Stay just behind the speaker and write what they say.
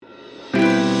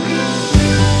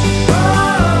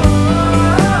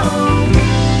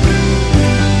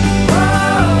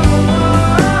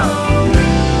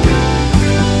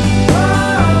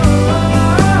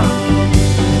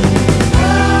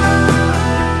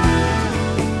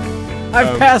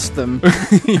I've passed them.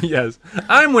 Yes.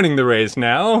 I'm winning the race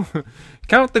now.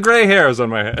 Count the gray hairs on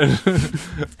my head.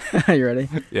 You ready?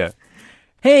 Yeah.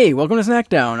 Hey, welcome to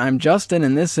Snackdown. I'm Justin,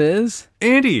 and this is...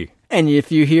 Andy. And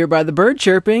if you hear by the bird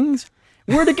chirpings,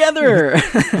 we're together.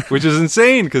 Which is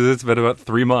insane, because it's been about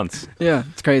 3 months. Yeah,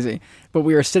 it's crazy. But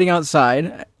we are sitting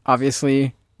outside.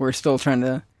 Obviously, we're still trying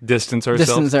to... Distance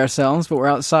ourselves, but we're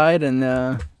outside,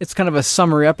 and it's kind of a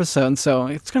summery episode, so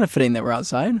it's kind of fitting that we're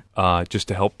outside. Just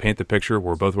to help paint the picture,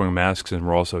 we're both wearing masks, and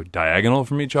we're also diagonal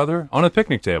from each other on a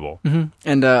picnic table. Mm-hmm.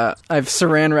 And I've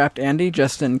saran-wrapped Andy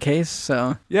just in case,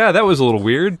 so... Yeah, that was a little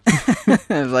weird. I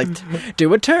was like,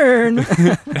 do a turn.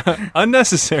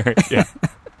 Unnecessary, yeah.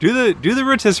 Do the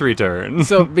rotisserie turn.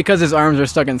 So, because his arms are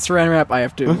stuck in saran wrap, I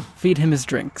have to feed him his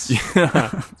drinks.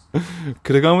 Yeah.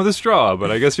 Could have gone with a straw,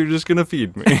 but I guess you're just going to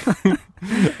feed me.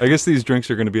 I guess these drinks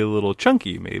are going to be a little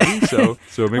chunky, maybe. So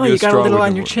maybe you a straw. got a little would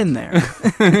on your chin there.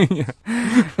 Yeah.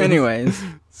 Anyways.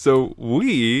 So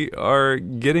we are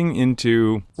getting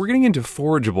into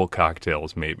forageable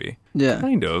cocktails, maybe. Yeah.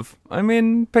 Kind of. I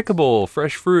mean, pickable,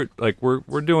 fresh fruit. Like we're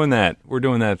doing that. We're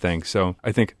doing that thing. So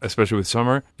I think, especially with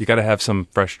summer, you got to have some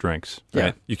fresh drinks. Right?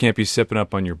 Yeah. You can't be sipping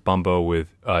up on your Bumbo with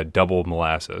double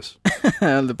molasses.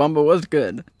 The Bumbo was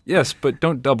good. Yes, but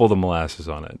don't double the molasses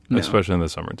on it, especially in the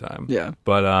summertime. Yeah.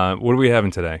 But what are we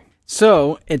having today?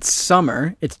 So, it's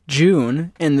summer, it's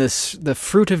June, and the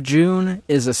fruit of June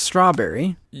is a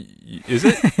strawberry. Is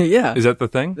it? Yeah. Is that the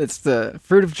thing? It's the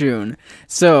fruit of June.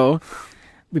 So,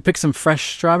 we picked some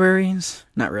fresh strawberries.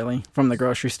 Not really, from the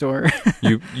grocery store.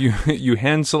 You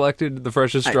hand-selected the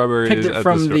freshest strawberries picked it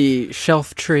from the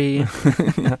shelf tree.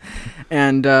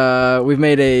 And we've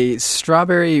made a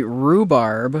strawberry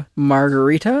rhubarb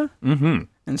margarita. Mm-hmm.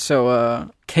 And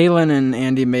so Kaylin and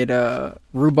Andy made a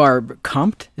rhubarb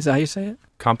compt. Is that how you say it?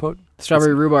 Compote?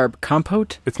 Strawberry rhubarb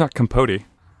compote? It's not compote.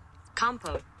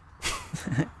 Compote.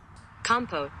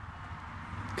 Compote.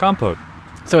 Compote.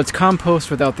 So it's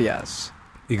compost without the S.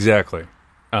 Exactly.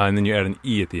 And then you add an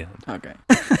E at the end. Okay.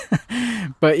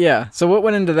 But yeah, so what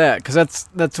went into that? Because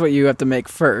that's what you have to make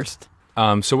first.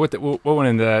 So what went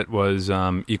into that was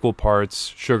equal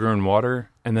parts sugar and water,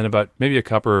 and then about maybe a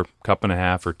cup and a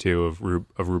half or two of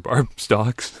rhubarb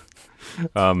stalks,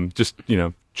 just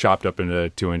chopped up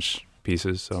into 2-inch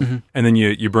pieces. So, and then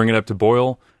you bring it up to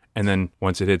boil, and then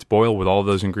once it hits boil with all of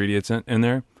those ingredients in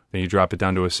there, then you drop it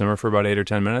down to a simmer for about 8 or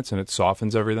 10 minutes, and it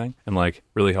softens everything and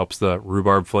really helps the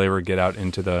rhubarb flavor get out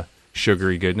into the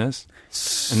sugary goodness,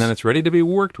 and then it's ready to be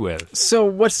worked with. So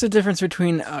what's the difference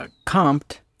between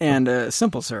compt and a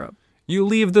simple syrup? You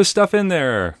leave the stuff in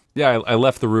there. Yeah, I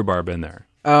left the rhubarb in there.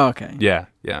 Oh, okay. Yeah.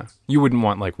 You wouldn't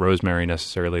want rosemary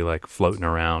necessarily floating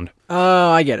around. Oh,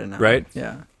 I get it now. Right?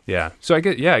 Yeah. So I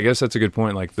guess that's a good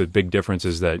point. The big difference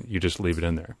is that you just leave it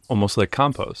in there, almost like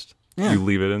compost. Yeah. You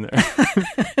leave it in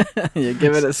there. You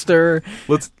give it a stir.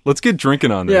 Let's get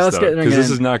drinking on this. Yeah, let's get drinking. Because this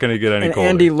is not going to get any colder.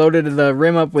 Andy loaded the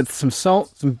rim up with some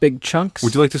salt, some big chunks.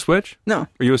 Would you like to switch? No.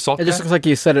 Are you a salt It just guy? looks like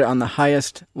you set it on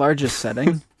the largest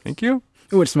setting. Thank you.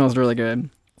 Ooh, it smells really good.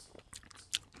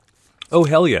 Oh,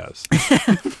 hell yes.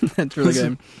 That's really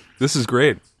good. This is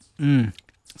great.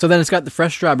 So then it's got the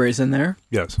fresh strawberries in there,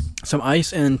 Yes. some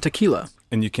ice, and tequila.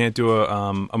 And you can't do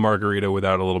a margarita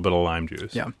without a little bit of lime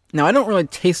juice. Yeah. Now, I don't really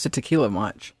taste the tequila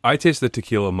much. I taste the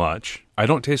tequila much. I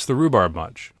don't taste the rhubarb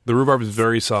much. The rhubarb is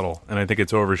very subtle, and I think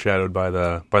it's overshadowed by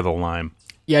the lime.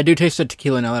 Yeah, I do taste the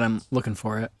tequila now that I'm looking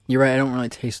for it. You're right, I don't really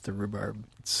taste the rhubarb.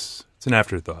 It's an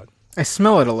afterthought. I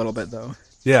smell it a little bit, though.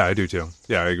 Yeah, I do too.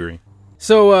 Yeah, I agree.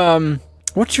 So,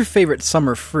 what's your favorite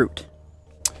summer fruit?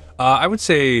 I would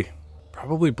say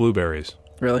probably blueberries.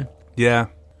 Really? Yeah.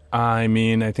 I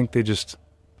mean, I think they're just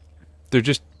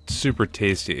super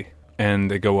tasty, and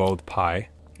they go well with pie,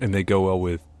 and they go well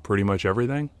with pretty much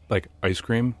everything. Like ice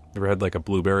cream. Ever had a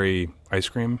blueberry ice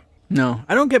cream? No,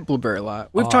 I don't get blueberry a lot.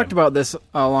 We've talked about this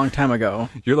a long time ago.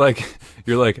 You're like,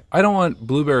 I don't want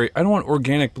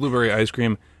organic blueberry ice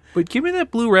cream, but give me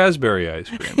that blue raspberry ice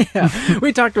cream. Yeah,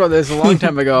 we talked about this a long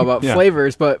time ago about Yeah.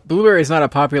 flavors, but blueberry is not a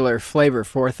popular flavor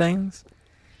for things.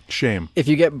 Shame. If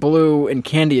you get blue in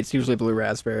candy, it's usually blue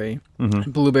raspberry.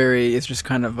 Mm-hmm. Blueberry is just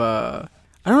kind of I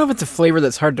don't know if it's a flavor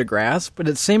that's hard to grasp, but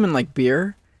it's same in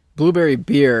beer. Blueberry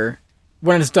beer,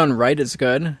 when it's done right, it's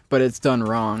good, but it's done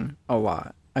wrong a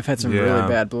lot. I've had some really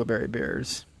bad blueberry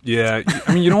beers. Yeah,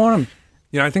 I mean, you don't want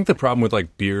them. I think the problem with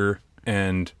beer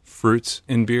and fruits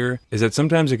in beer is that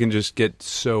sometimes it can just get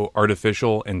so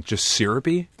artificial and just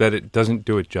syrupy that it doesn't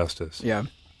do it justice. Yeah.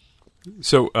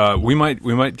 So we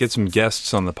might get some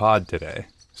guests on the pod today.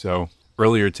 So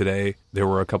earlier today, there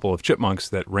were a couple of chipmunks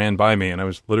that ran by me, and I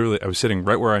was sitting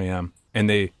right where I am, and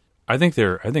they I think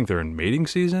they're in mating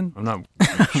season. I'm not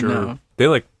sure.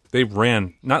 No. They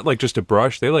ran not like just a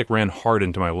brush. They like ran hard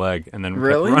into my leg and then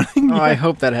Really? kept running. Oh, I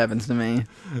hope that happens to me.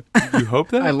 You hope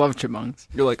that? I love chipmunks.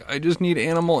 You're like, I just need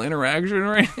animal interaction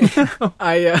right now.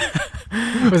 I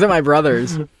was at my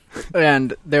brother's,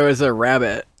 and there was a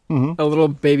rabbit, a little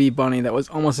baby bunny that was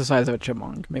almost the size of a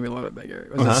chipmunk, maybe a little bit bigger.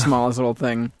 It was the smallest little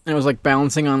thing, and it was like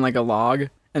balancing on like a log,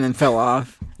 and then fell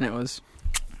off, and it was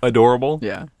adorable.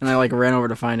 Yeah, and I like ran over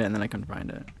to find it, and then I couldn't find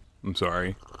it. I'm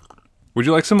sorry. Would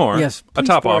you like some more? Yes, a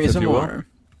top off, if you more.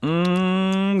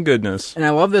 will. Goodness. And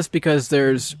I love this because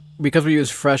because we use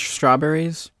fresh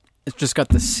strawberries. It's just got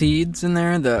the seeds in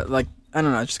there. I don't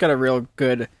know. It's just got a real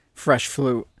good fresh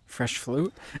fruit. Fresh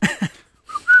fruit.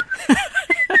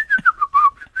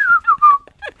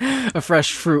 A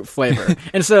fresh fruit flavor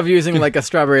instead of using like a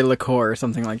strawberry liqueur or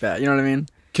something like that. You know what I mean?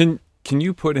 Can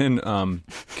you put in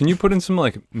some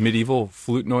like medieval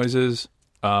flute noises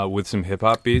with some hip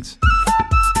hop beats?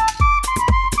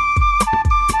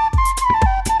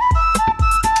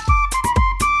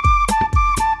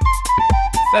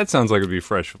 That sounds like it'd be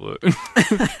fresh flute.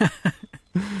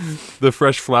 The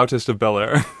fresh flautist of Bel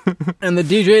Air. And the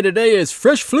DJ today is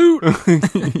Fresh Flute.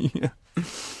 Yeah.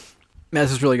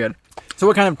 This is really good. So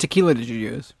what kind of tequila did you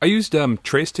use? I used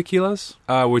Trace Tequilas,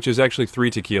 which is actually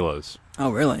 3 tequilas.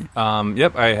 Oh, really?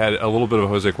 Yep, I had a little bit of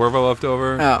Jose Cuervo left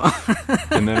over. Oh.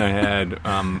 And then I had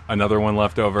another one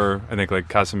left over, I think like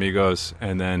Casamigos,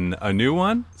 and then a new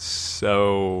one.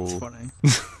 So That's funny.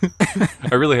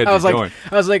 I really had to get going.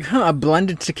 I was like, a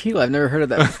blended tequila. I've never heard of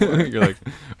that before. You're like,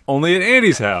 only at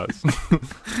Andy's house.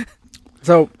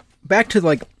 So, back to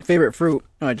like favorite fruit.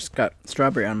 Oh, I just got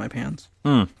strawberry on my pants.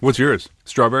 What's yours?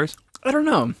 Strawberries? I don't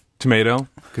know. Tomato?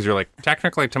 Because you're like,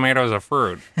 technically tomato is a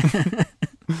fruit.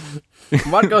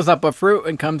 What goes up a fruit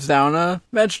and comes down a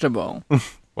vegetable?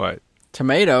 What?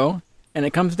 Tomato, and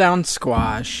it comes down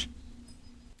squash.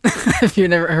 Have you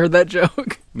never heard that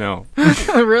joke? No.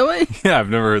 Really? Yeah, I've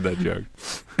never heard that joke.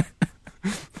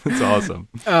 That's awesome.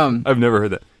 I've never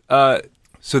heard that.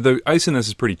 So the ice in this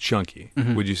is pretty chunky,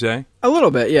 would you say? A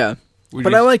little bit, yeah.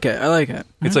 But I like it. I like it.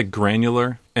 It's like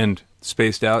granular and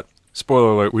spaced out. Spoiler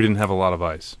alert, we didn't have a lot of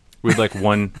ice. We had like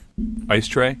one ice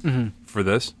tray for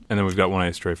this, and then we've got one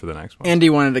ice tray for the next one. Andy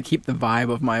wanted to keep the vibe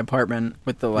of my apartment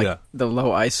with the the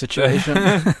low ice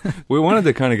situation. We wanted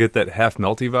to kind of get that half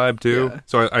melty vibe too. Yeah.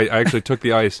 So I actually took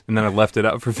the ice and then I left it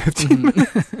out for 15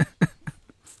 minutes.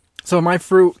 So my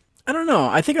fruit, I don't know.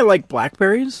 I think I like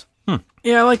blackberries.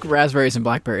 Yeah, I like raspberries and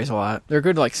blackberries a lot. They're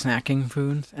good like snacking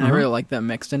foods, and I really like them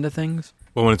mixed into things.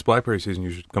 Well, when it's blackberry season,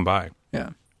 you should come by. Yeah.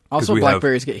 Also,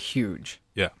 blackberries get huge.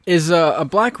 Yeah. Is a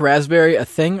black raspberry a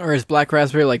thing, or is black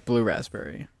raspberry like blue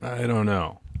raspberry? I don't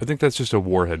know. I think that's just a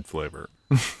warhead flavor.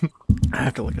 I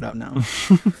have to look it up now.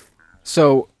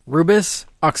 So, Rubus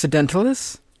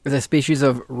occidentalis is a species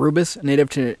of rubus native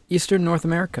to eastern North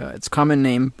America. Its common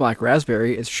name, black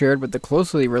raspberry, is shared with the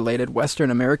closely related Western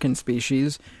American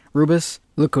species, Rubus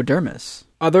leucodermis.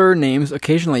 Other names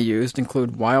occasionally used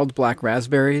include wild black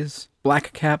raspberries,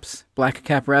 black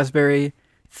cap raspberry,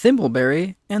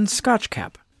 thimbleberry, and scotch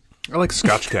cap. I like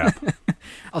scotch cap.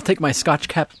 I'll take my scotch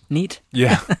cap neat.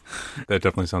 Yeah. That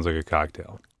definitely sounds like a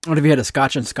cocktail. What if you had a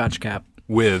scotch and scotch cap?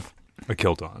 With a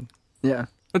kilt on. Yeah.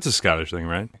 That's a Scottish thing,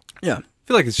 right? Yeah. I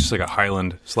feel like it's just like a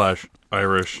Highland /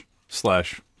 Irish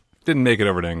 / didn't make it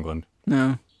over to England.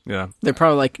 No. Yeah. They're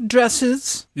probably like,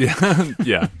 dresses. Yeah.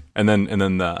 Yeah. And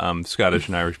then the Scottish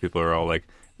and Irish people are all like,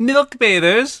 milk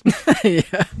bathers.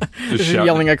 Yeah. Just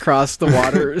yelling across the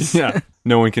waters. Yeah.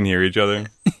 No one can hear each other.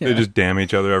 Yeah. They just damn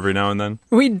each other every now and then.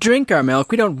 We drink our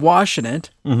milk. We don't wash in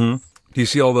it. Mm-hmm. Do you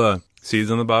see all the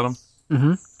seeds on the bottom?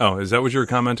 Mm-hmm. Oh, is that what you were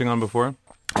commenting on before?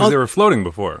 Because they were floating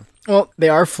before. Well, they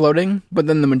are floating, but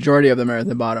then the majority of them are at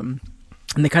the bottom.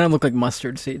 And they kind of look like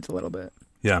mustard seeds a little bit.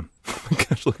 Yeah.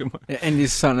 Gosh, look at my...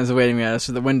 Andy's son is waving at us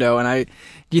through the window, and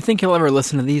do you think he'll ever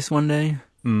listen to these one day?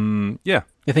 Yeah.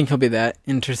 You think he'll be that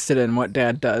interested in what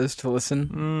Dad does to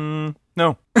listen?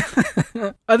 No.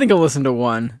 I think he'll listen to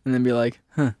one and then be like,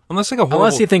 huh.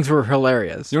 Unless he thinks we're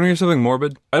hilarious. You want to hear something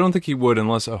morbid? I don't think he would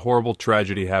unless a horrible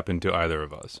tragedy happened to either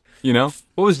of us. You know?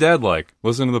 What was Dad like?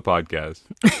 Listen to the podcast.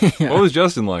 Yeah. What was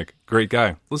Justin like? Great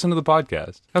guy. Listen to the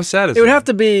podcast. How sad is it? It would have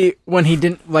to be when he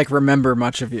didn't remember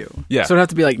much of you. Yeah. So it would have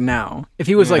to be like now. If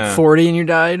he was 40 and you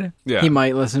died, he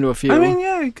might listen to a few. I mean,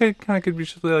 yeah, he could be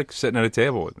just like sitting at a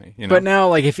table with me. You know? But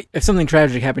now, if something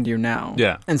tragic happened to you now,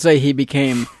 and say he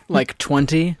became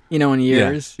 20, in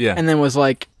years, and then was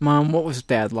like, Mom, what was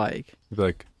Dad like? You'd be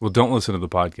like, well, don't listen to the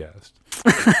podcast.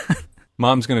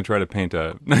 Mom's going to try to paint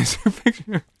a nicer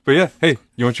picture. But yeah, hey,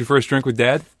 you want your first drink with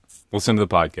Dad? Listen to the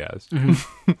podcast.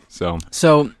 Mm-hmm.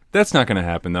 So That's not going to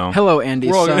happen, though. Hello,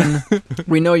 Andy's son.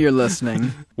 We know you're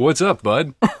listening. What's up,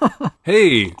 bud?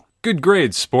 Hey, good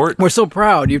grades, sport. We're so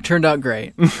proud. You've turned out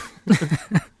great.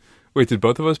 Wait, did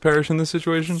both of us perish in this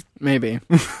situation? Maybe.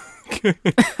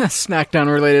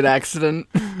 Snackdown related accident.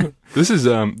 This is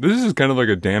kind of like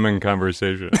a damning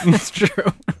conversation. It's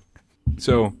true.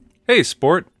 So, hey,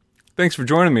 sport. Thanks for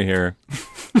joining me here.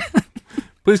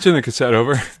 Please turn the cassette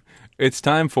over. It's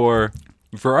time for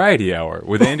Variety Hour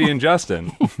with Andy and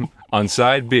Justin on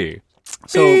side B.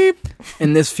 So, Beep.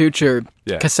 in this future,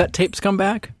 Yeah. cassette tapes come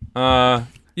back?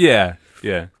 Yeah.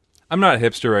 I'm not a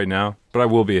hipster right now, but I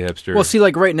will be a hipster. Well, see,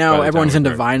 like right By now, the everyone's time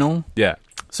into we vinyl. Yeah.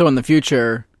 So in the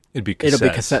future, It'll be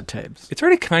cassette tapes. It's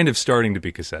already kind of starting to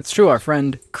be cassettes. It's true. Our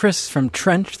friend Chris from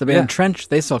Trench, the band Yeah. Trench,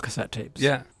 they sell cassette tapes.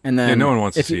 Yeah. And then no one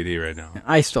wants a if you- CD right now.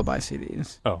 I still buy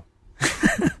CDs. Oh.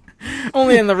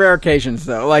 Only in the rare occasions,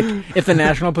 though. Like, if the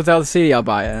National puts out a CD, I'll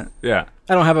buy it. Yeah.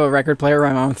 I don't have a record player.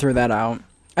 My mom threw that out.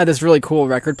 I had this really cool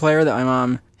record player that my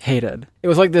mom hated. It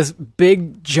was like this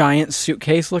big, giant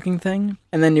suitcase-looking thing,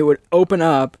 and then you would open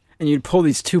up, and you'd pull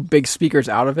these two big speakers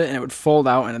out of it, and it would fold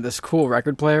out into this cool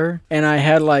record player. And I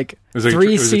had like It was a I had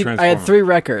Transformer. 3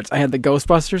 records. I had the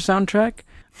Ghostbusters soundtrack,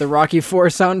 the Rocky IV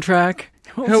soundtrack.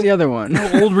 What was the other one?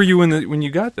 How old were you when you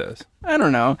got this? I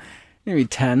don't know. Maybe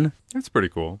 10. That's pretty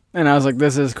cool. And I was like,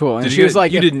 this is cool. And Did she you was get-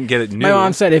 like, you didn't get it new. My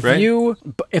mom said, right?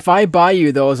 if I buy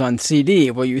you those on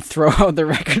CD, will you throw out the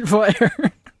record player?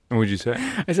 And what'd you say?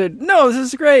 I said, no, this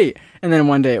is great. And then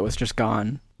one day it was just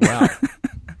gone. Wow.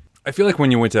 I feel like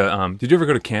when you went to, did you ever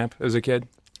go to camp as a kid?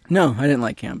 No, I didn't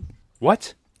like camp.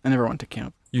 What? I never went to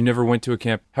camp. You never went to a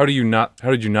camp? How did you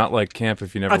not like camp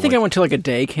if you never I think I went? went to like a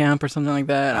day camp or something like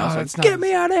that. And I was that's like, not- get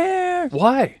me out of here.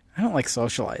 Why? I don't like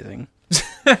socializing.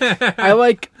 I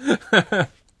like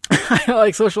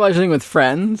socializing with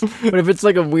friends, but if it's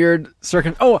like a weird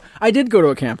Oh, I did go to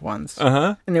a camp once,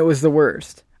 Uh-huh. and it was the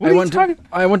worst. What are you talking-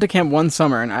 I went to camp one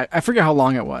summer, and I forget how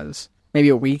long it was. Maybe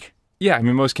a week. Yeah, I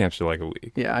mean, most camps are like a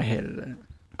week. Yeah, I hated it.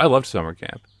 I loved summer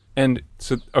camp. And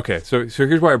so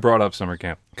here's why I brought up summer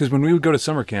camp. Because when we would go to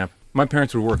summer camp, my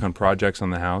parents would work on projects on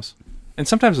the house. And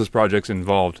sometimes those projects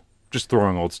involved just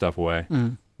throwing old stuff away.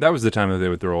 That was the time that they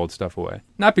would throw old stuff away.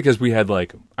 Not because we had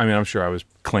I'm sure I was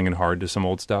clinging hard to some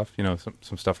old stuff,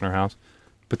 some stuff in our house.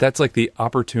 But that's like the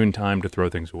opportune time to throw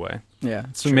things away. Yeah.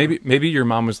 So maybe your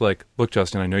mom was like, look,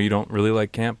 Justin, I know you don't really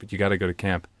like camp, but you got to go to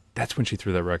camp. That's when she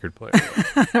threw that record player.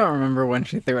 I don't remember when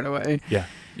she threw it away. Yeah.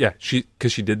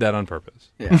 Because she did that on purpose.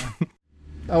 Yeah.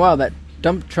 Oh, wow, that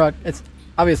dump truck. It's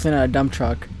obviously not a dump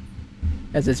truck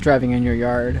as it's driving in your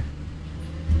yard.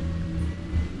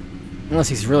 Unless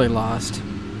he's really lost.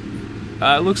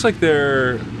 It looks like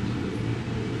they're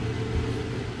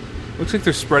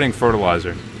spreading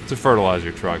fertilizer. It's a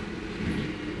fertilizer truck.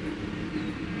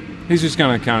 He's just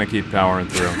gonna kind of keep powering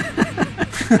through.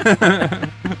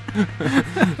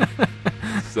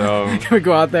 So Can we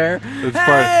go out there? that's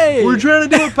Hey! We're trying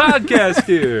to do a podcast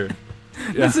here.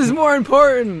 This is more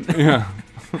important. Yeah.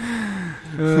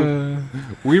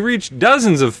 We reached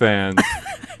dozens of fans.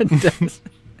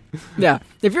 Yeah.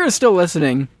 If you're still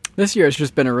listening, this year has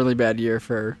just been a really bad year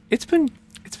for... It's been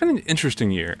an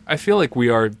interesting year. I feel like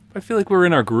we're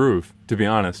in our groove, to be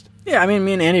honest. Yeah, I mean,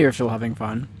 me and Andy are still having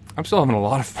fun. I'm still having a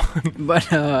lot of fun. But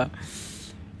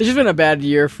it's just been a bad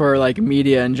year for, like,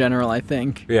 media in general, I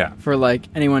think. Yeah. For, like,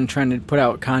 anyone trying to put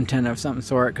out content of some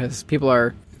sort, because people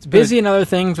are busy in other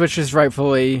things, which is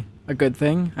rightfully a good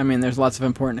thing. I mean, there's lots of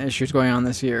important issues going on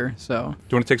this year, so... Do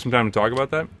you want to take some time to talk about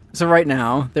that? So right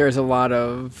now, there's a lot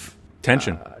of...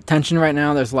 Tension. Tension right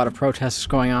now. There's a lot of protests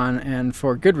going on, and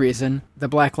for good reason. The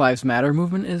Black Lives Matter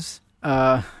movement is...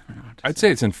 I'd say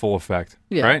it's in full effect,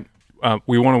 Yeah. right?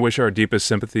 We want to wish our deepest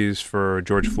sympathies for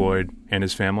George Floyd and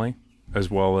his family, as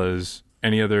well as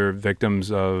any other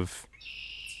victims of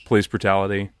police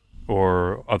brutality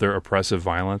or other oppressive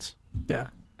violence. Yeah.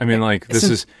 I mean, like, this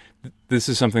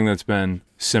is something that's been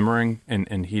simmering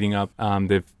and heating up.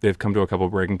 They've come to a couple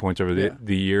of breaking points over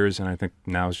the years, and I think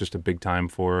now is just a big time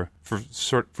for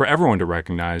everyone to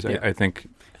recognize. Yeah. I think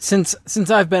Since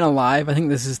I've been alive, I think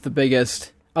this is the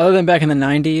biggest... Other than back in the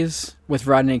 90s with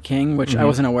Rodney King, which I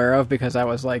wasn't aware of because I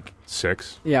was like...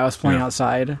 6. Yeah, I was playing Yeah.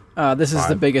 outside. This is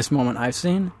the 5. biggest moment I've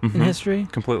seen in history.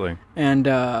 Completely. And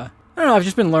I don't know, I've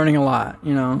just been learning a lot,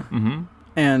 you know? Mm-hmm.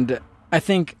 And I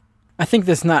think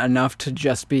that's not enough to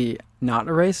just be not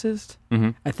a racist.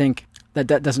 Mm-hmm. I think that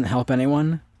doesn't help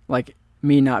anyone. Like,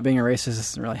 me not being a racist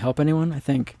doesn't really help anyone. I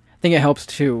think it helps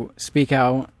to speak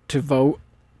out, to vote,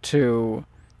 to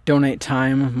donate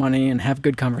time, money, and have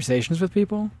good conversations with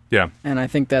people. Yeah. And I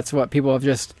think that's what people have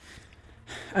just...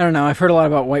 I don't know, I've heard a lot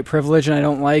about white privilege, and I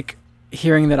don't like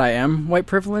hearing that I am white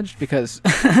privileged because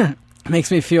it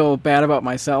makes me feel bad about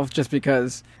myself just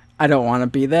because I don't want to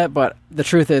be that. But the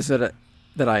truth is that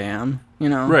I am, you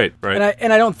know? Right.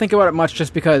 And I don't think about it much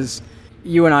just because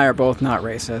you and I are both not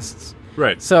racists.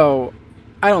 Right. So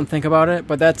I don't think about it,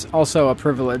 but that's also a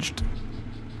privileged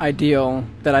ideal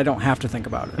that I don't have to think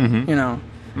about it, you know?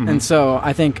 Mm-hmm. And so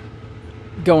I think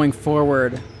going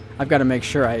forward, I've got to make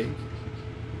sure I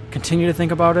continue to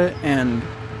think about it, and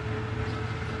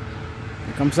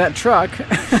here comes that truck.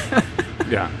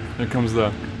 Yeah, here comes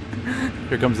the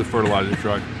fertilizer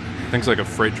truck. Things like a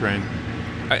freight train.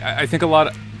 I think a lot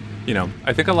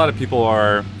of people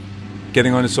are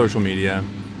getting onto social media,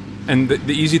 and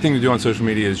the easy thing to do on social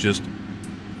media is just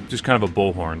kind of a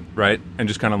bullhorn, right? And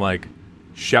just kind of like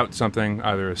shout something,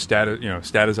 either a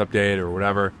status update or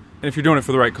whatever. And if you're doing it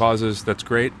for the right causes, that's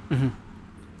great. Mm-hmm.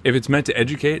 If it's meant to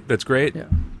educate, that's great. Yeah.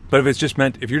 But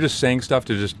if you're just saying stuff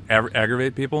to just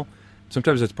aggravate people,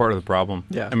 sometimes that's part of the problem.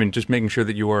 Yeah. I mean, just making sure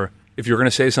that if you're going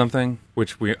to say something,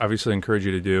 which we obviously encourage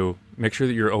you to do, make sure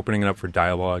that you're opening it up for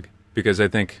dialogue. Because I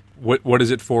think, what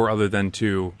is it for other than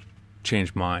to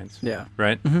change minds? Yeah.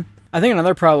 Right? Mm-hmm. I think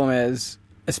another problem is,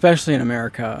 especially in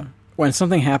America, when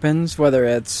something happens, whether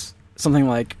it's something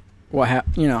like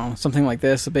something like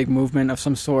this, a big movement of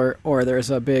some sort, or there's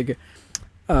a big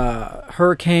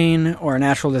hurricane or a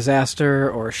natural disaster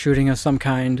or a shooting of some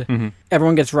kind,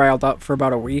 everyone gets riled up for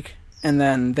about a week, and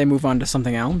then they move on to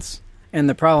something else. And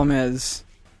the problem is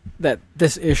that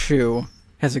this issue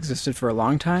has existed for a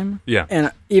long time. Yeah.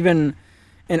 And even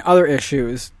in other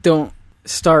issues, don't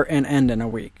start and end in a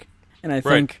week. And I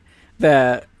think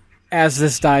that as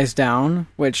this dies down,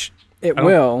 which it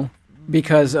will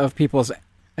because of people's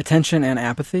attention and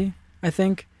apathy, I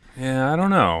think. Yeah, I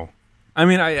don't know. I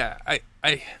mean, I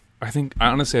think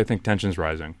tension's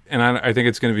rising, and I think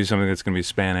it's going to be something that's going to be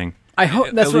spanning. I hope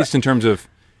that's at least in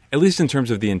terms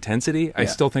of the intensity. Yeah. I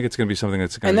still think it's going to be something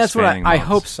that's going to be spanning. And that's what I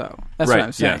hope so. That's right. What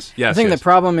I'm saying. Yes. I think the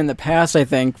problem in the past,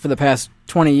 for the past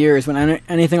 20 years, when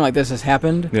anything like this has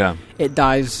happened, it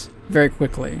dies very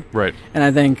quickly. Right. And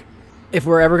I think if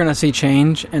we're ever going to see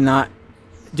change and not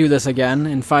do this again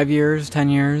in 5 years, 10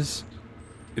 years,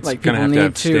 it's going to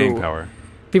have staying power.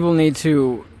 People need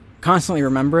to constantly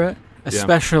remember it,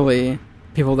 especially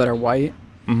people that are white,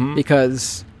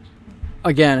 because,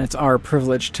 again, it's our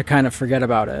privilege to kind of forget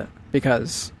about it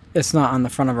because it's not on the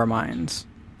front of our minds.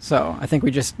 So I think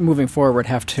we just, moving forward,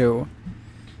 have to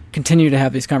continue to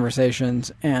have these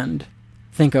conversations and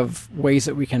think of ways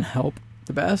that we can help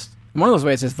the best. And one of those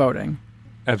ways is voting.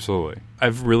 Absolutely.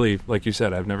 I've really, like you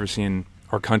said, I've never seen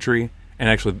our country and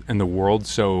actually in the world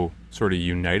so sort of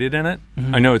united in it.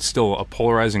 I know it's still a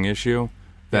polarizing issue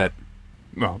that,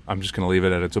 well, I'm just going to leave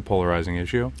it at it's a polarizing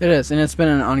issue. It is, and it's been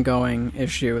an ongoing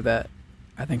issue that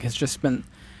I think has just been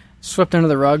swept under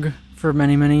the rug for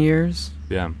many, many years.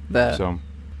 Yeah. So,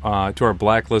 to our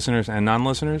black listeners and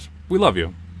non-listeners, we love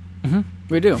you.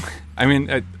 We do. I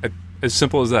mean, as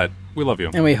simple as that. We love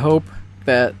you. And we hope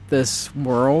that this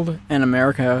world, and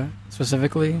America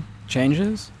specifically,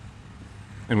 changes.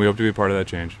 And we hope to be part of that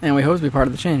change. And we hope to be part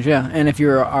of the change, yeah. And if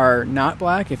you are not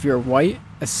black, if you're white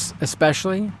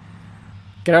especially,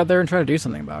 get out there and try to do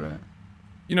something about it.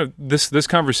 You know, this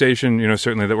conversation,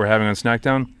 certainly that we're having on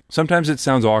Snackdown, sometimes it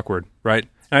sounds awkward, right?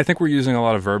 And I think we're using a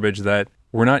lot of verbiage that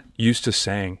we're not used to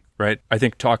saying, right? I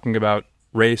think talking about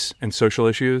race and social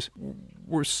issues,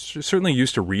 we're certainly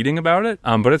used to reading about it,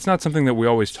 but it's not something that we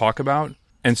always talk about.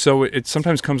 And so it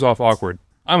sometimes comes off awkward.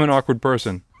 I'm an awkward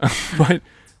person.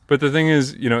 But the thing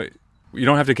is, you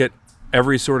don't have to get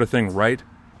every sort of thing right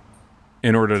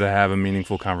in order to have a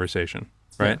meaningful conversation,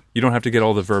 right? Yeah. You don't have to get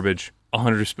all the verbiage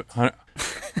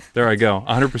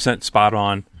 100% spot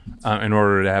on in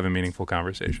order to have a meaningful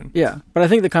conversation. Yeah, but I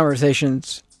think the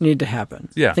conversations need to happen.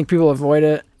 Yeah. I think people avoid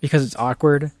it because it's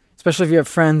awkward, especially if you have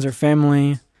friends or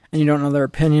family and you don't know their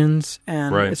opinions,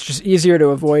 and it's just easier to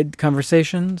avoid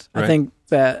conversations. Right. I think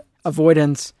that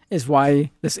avoidance is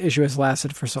why this issue has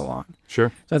lasted for so long.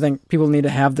 Sure. So I think people need to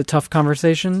have the tough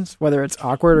conversations, whether it's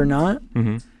awkward or not.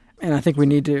 Mm-hmm. And I think we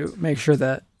need to make sure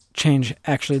that change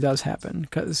actually does happen,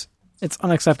 because it's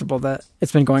unacceptable that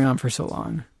it's been going on for so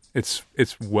long. It's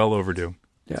well overdue.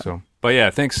 Yeah. So, but yeah,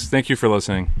 thank you for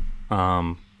listening.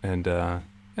 We'll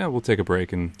take a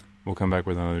break and we'll come back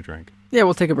with another drink. Yeah,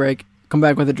 we'll take a break, come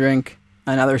back with a drink,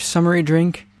 another summery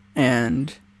drink,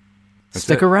 and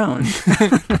stick around.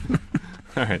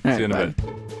 All right, see you in a bit.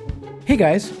 Hey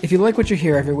guys, if you like what you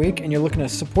hear every week and you're looking to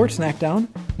support Snackdown,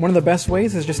 one of the best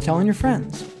ways is just telling your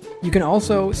friends. You can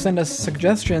also send us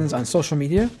suggestions on social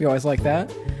media. We always like that.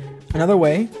 Another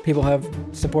way people have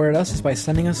supported us is by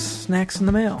sending us snacks in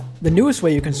the mail. The newest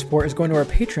way you can support is going to our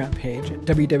Patreon page at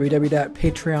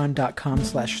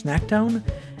www.patreon.com/snackdown,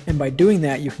 and by doing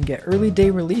that, you can get early day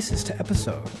releases to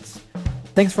episodes.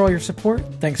 Thanks for all your support.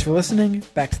 Thanks for listening.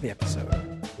 Back to the episode.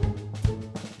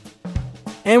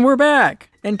 And we're back.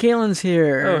 And Kaylin's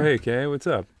here. Oh, hey, Kay. What's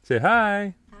up? Say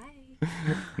hi.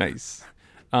 Hi. Nice.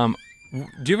 Do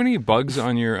you have any bugs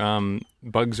on your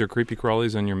bugs or creepy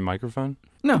crawlies on your microphone?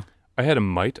 No. I had a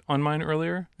mite on mine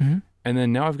earlier, and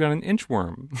then now I've got an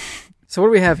inchworm. So what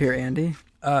do we have here, Andy?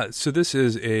 So this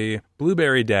is a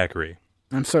blueberry daiquiri.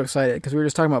 I'm so excited because we were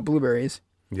just talking about blueberries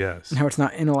Yes. and how it's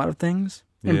not in a lot of things.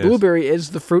 And Yes. blueberry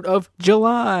is the fruit of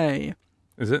July.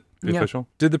 Is it the Yeah. official?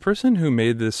 Did the person who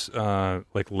made this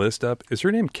list up, is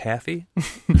her name Kathy?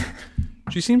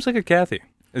 She seems like a Kathy.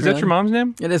 Is that Really? your mom's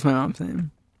name? It is my mom's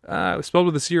name. Spelled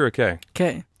with a C or a K?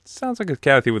 Okay. Sounds like a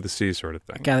Kathy with a C sort of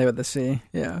thing. Kathy with the C.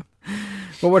 Yeah.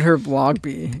 What would her blog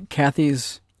be?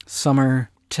 Kathy's Summer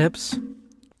Tips?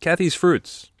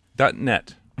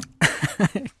 Kathy'sFruits.net.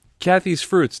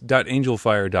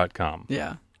 Kathy'sFruits.angelfire.com.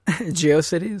 Yeah.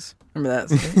 GeoCities? Remember that?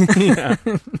 City? Yeah.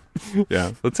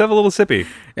 Yeah. Let's have a little sippy.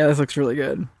 Yeah, this looks really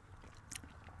good.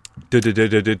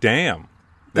 Damn.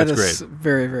 That's That is great.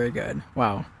 very, very good.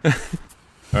 Wow. All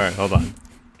right, hold on.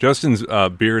 Justin's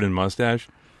beard and mustache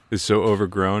is so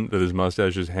overgrown that his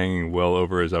mustache is hanging well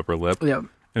over his upper lip. Yep.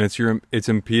 And it's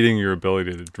impeding your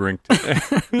ability to drink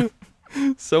today.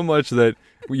 So much that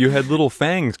you had little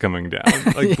fangs coming down,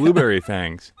 like blueberry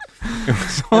fangs.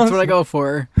 That's what I go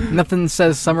for. Nothing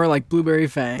says summer like blueberry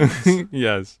fangs.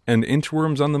 Yes. And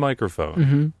inchworms on the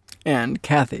microphone. And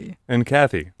Kathy. And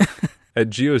Kathy at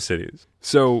GeoCities.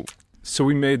 So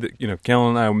we made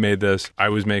Kellen and I made this. I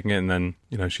was making it, and then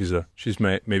she's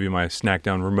maybe my snack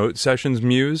down remote sessions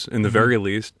muse in the very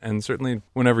least, and certainly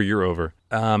whenever you're over.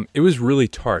 It was really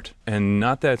tart and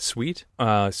not that sweet.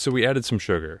 So we added some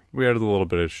sugar. We added a little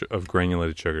bit of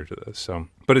granulated sugar to this.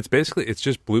 But it's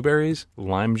just blueberries,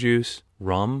 lime juice,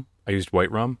 rum. I used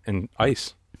white rum and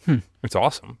ice. It's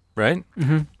awesome, right?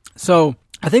 So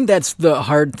I think that's the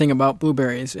hard thing about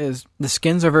blueberries is the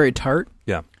skins are very tart.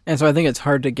 Yeah. And so I think it's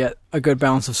hard to get a good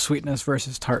balance of sweetness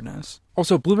versus tartness.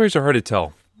 Also, blueberries are hard to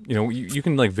tell. You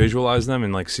can visualize them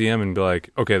and see them and be like,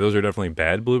 okay, those are definitely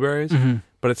bad blueberries.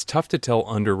 But it's tough to tell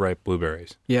underripe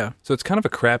blueberries. Yeah. So it's kind of a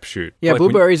crapshoot. Yeah, Like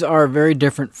blueberries are very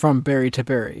different from berry to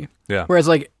berry. Yeah. Whereas,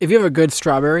 if you have a good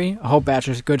strawberry, a whole batch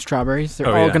of good strawberries, they're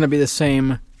all going to be the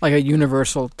same, like a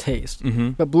universal taste.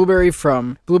 But blueberry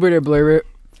from blueberry to blueberry,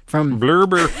 from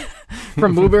Blurber.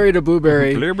 from blueberry to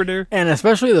blueberry, Blurber. and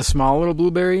especially the small little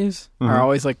blueberries are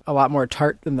always a lot more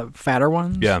tart than the fatter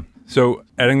ones. Yeah. So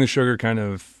adding the sugar kind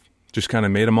of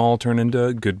made them all turn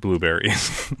into good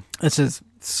blueberries. This is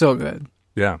so good.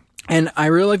 Yeah. And I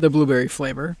really like the blueberry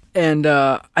flavor. And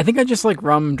I think I just like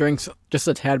rum drinks just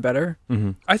a tad better.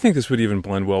 I think this would even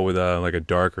blend well with a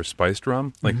dark or spiced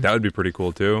rum. That would be pretty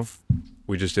cool too.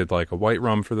 We just did a white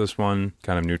rum for this one,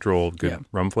 kind of neutral, good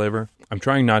rum flavor. I'm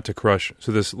trying not to crush.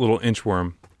 So this little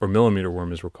inchworm, or millimeter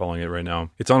worm as we're calling it right now,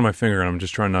 it's on my finger and I'm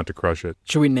just trying not to crush it.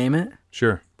 Should we name it?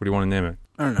 Sure. What do you want to name it?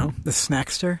 I don't know. The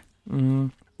Snackster?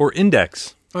 Or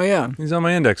index. Oh, yeah. He's on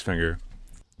my index finger.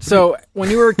 So when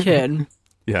you were a kid,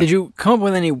 Yeah. did you come up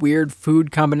with any weird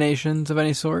food combinations of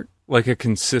any sort? Like a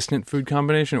consistent food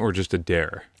combination or just a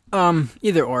dare?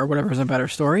 Either or, whatever's a better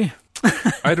story.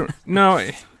 I don't know.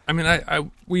 I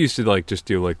mean, we used to just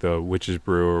do the witch's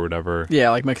brew or whatever. Yeah,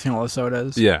 like mixing all the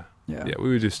sodas. Yeah. Yeah. Yeah, we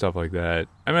would do stuff like that.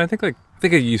 I mean, I think I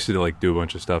used to do a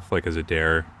bunch of stuff as a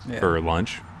dare for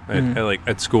lunch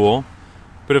at school.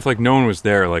 But if no one was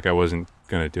there, I wasn't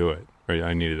going to do it. Right?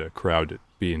 I needed a crowd to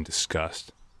be in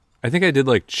disgust. I think I did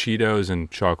Cheetos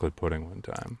and chocolate pudding one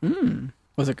time.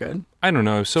 Was it good? I don't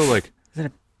know. So Is it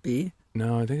a bee?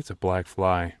 no, I think it's a black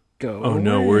fly. Go Oh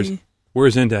no, away.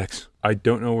 where's Index? I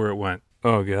don't know where it went.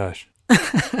 Oh gosh.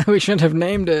 We shouldn't have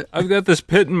named it. I've got this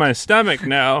pit in my stomach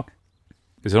now.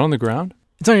 Is it on the ground?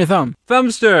 It's on your thumb.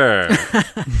 Thumbster!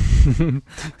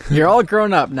 You're all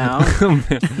grown up now.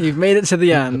 You've made it to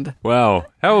the end. Wow,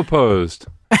 how opposed.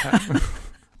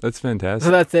 That's fantastic.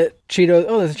 So that's it. Cheetos.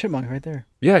 Oh, there's a chipmunk right there.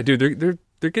 Yeah, dude,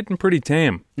 they're getting pretty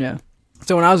tame. Yeah.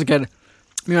 So when I was a kid, me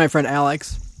and my friend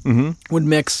Alex would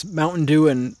mix Mountain Dew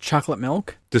and chocolate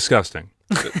milk. Disgusting.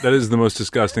 That is the most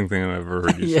disgusting thing I've ever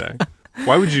heard you say.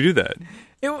 Why would you do that?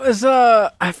 It was,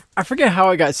 I forget how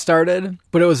it got started,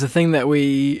 but it was a thing that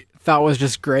we thought was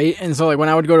just great. And so, when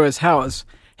I would go to his house,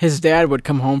 his dad would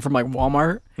come home from,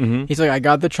 Walmart. He's like, I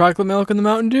got the chocolate milk and the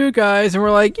Mountain Dew, guys. And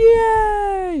we're like,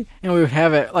 yay! And we would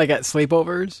have it, at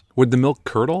sleepovers. Would the milk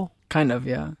curdle? Kind of,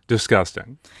 yeah.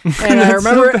 Disgusting. And I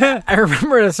remember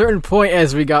at a certain point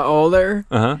as we got older,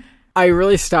 I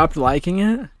really stopped liking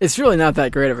it. It's really not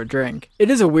that great of a drink. It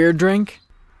is a weird drink,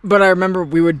 but I remember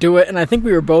we would do it, and I think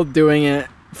we were both doing it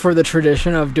for the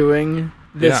tradition of doing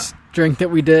this drink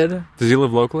that we did. Does he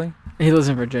live locally? He lives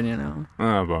in Virginia now.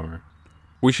 Oh, bummer.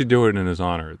 We should do it in his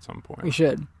honor at some point. We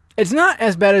should. It's not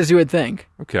as bad as you would think.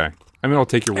 Okay. I mean, I'll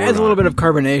take your word on it. Adds a little bit of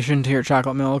carbonation to your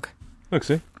chocolate milk. Look,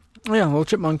 see? Yeah, a little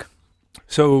chipmunk.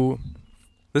 So,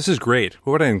 this is great.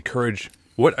 What I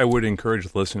would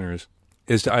encourage listeners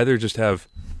is to either just have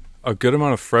a good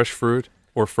amount of fresh fruit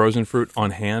or frozen fruit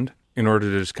on hand in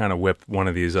order to just kind of whip one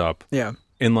of these up. Yeah.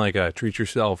 In like a treat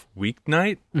yourself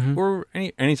weeknight or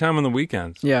any time on the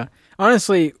weekends. Yeah.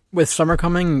 Honestly, with summer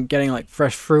coming, getting like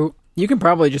fresh fruit, you can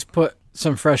probably just put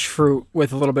some fresh fruit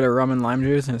with a little bit of rum and lime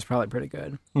juice, and it's probably pretty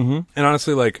good. Mm-hmm. And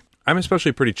honestly, like, I'm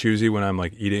especially pretty choosy when I'm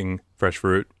like eating fresh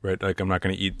fruit, right? Like, I'm not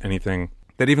going to eat anything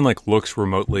that even like looks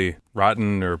remotely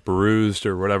rotten or bruised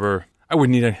or whatever. I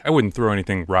wouldn't throw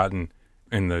anything rotten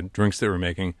in the drinks that we're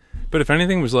making. But if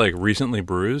anything was like recently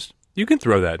bruised, you can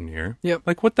throw that in here. Yep.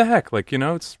 Like, what the heck? Like,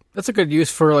 that's a good use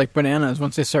for like bananas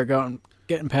once they start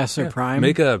getting past their prime.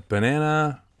 Make a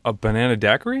banana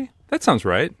daiquiri? That sounds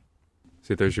right.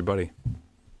 See, there's your buddy.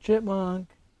 Chipmunk.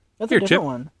 That's Here, a different Chip.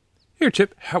 one. Here,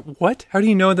 Chip. What? How do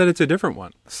you know that it's a different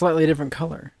one? Slightly different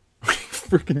color. Are you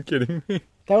freaking kidding me?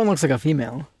 That one looks like a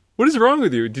female. What is wrong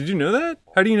with you? Did you know that?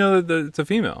 How do you know that it's a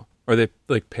female? Are they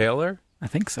like paler? I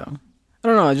think so. I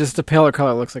don't know. Just the paler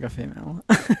color looks like a female.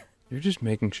 You're just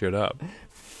making shit up.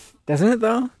 Doesn't it,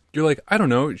 though? You're like, I don't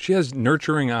know. She has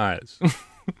nurturing eyes.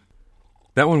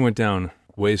 That one went down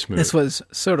way smooth. This was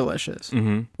so delicious.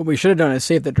 Mm-hmm. What we should have done is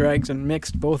saved the dregs and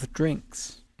mixed both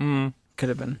drinks. Mm. Could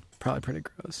have been probably pretty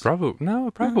gross. It probably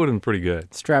would have been pretty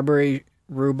good. Strawberry,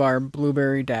 rhubarb,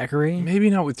 blueberry daiquiri. Maybe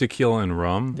not with tequila and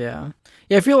rum. Yeah.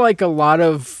 Yeah, I feel like a lot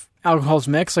of alcohols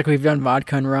mix. Like we've done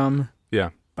vodka and rum.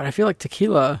 Yeah. But I feel like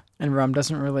tequila and rum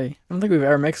doesn't really... I don't think we've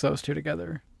ever mixed those two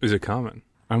together. Is it common?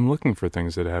 I'm looking for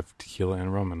things that have tequila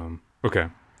and rum in them. Okay.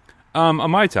 A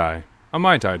Mai Tai. A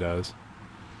Mai Tai does.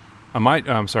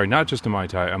 I'm sorry, not just a Mai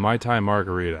Tai. A Mai Tai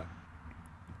margarita.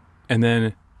 And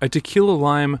then a tequila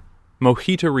lime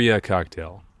mojitoria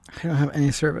cocktail. I don't have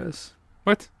any service.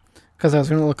 What? Because I was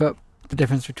going to look up the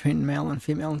difference between male and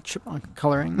female chipmunk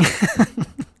coloring.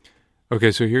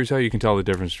 Okay, so here's how you can tell the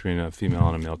difference between a female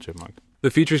and a male chipmunk.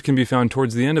 The features can be found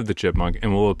towards the end of the chipmunk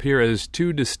and will appear as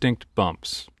two distinct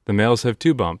bumps. The males have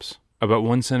two bumps, about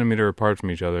 1 centimeter apart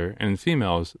from each other, and in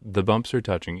females, the bumps are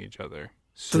touching each other.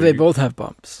 So they both have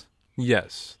bumps?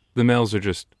 Yes. The males are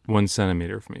just 1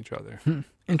 centimeter from each other.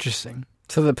 Interesting.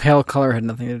 So the pale color had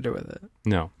nothing to do with it?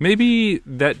 No. Maybe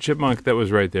that chipmunk that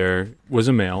was right there was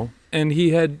a male, and he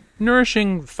had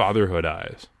nourishing fatherhood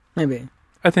eyes. Maybe.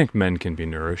 I think men can be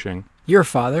nourishing. Your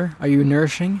father? Are you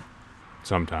nourishing?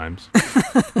 Sometimes.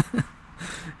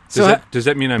 So does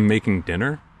that mean I'm making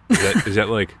dinner? Is that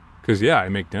like... Because, yeah, I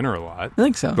make dinner a lot. I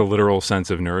think so. The literal sense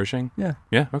of nourishing? Yeah.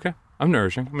 Yeah, okay. I'm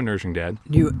nourishing. I'm a nourishing dad.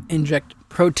 You inject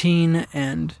protein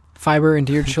and fiber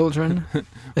into your children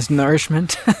as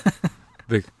nourishment?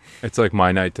 It's like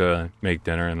my night to make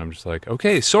dinner, and I'm just like,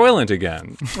 okay, Soylent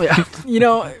again.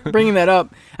 Yeah. Bringing that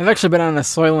up, I've actually been on a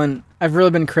Soylent. I've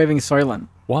really been craving Soylent.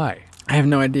 Why? I have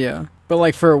no idea. But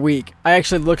like for a week. I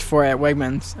actually looked for it at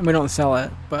Wegmans, and we don't sell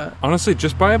it, but... Honestly,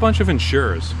 just buy a bunch of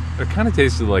Ensures. It kind of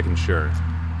tasted like Ensure.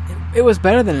 It was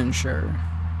better than Ensure.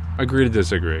 Agree to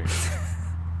disagree.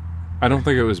 I don't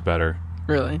think it was better.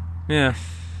 Really? Yeah.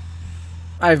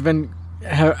 I've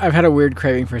had a weird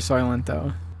craving for Soylent,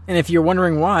 though. And if you're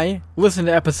wondering why, listen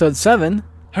to episode 7.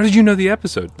 How did you know the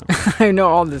episode? I know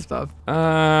all this stuff.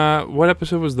 What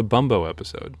episode was the Bumbo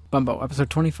episode? Bumbo, episode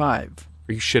 25.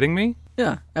 Are you shitting me?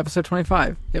 Yeah, episode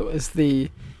 25. It was the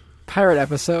pirate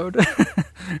episode.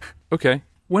 Okay.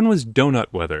 When was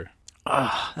Donut Weather?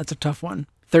 That's a tough one.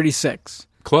 36.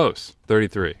 Close.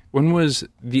 33. When was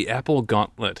the Apple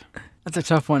Gauntlet? That's a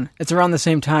tough one. It's around the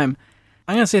same time.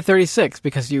 I'm going to say 36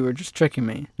 because you were just tricking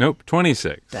me. Nope,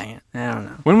 26. Dang it. I don't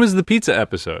know. When was the pizza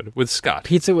episode with Scott?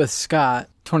 Pizza with Scott,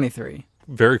 23.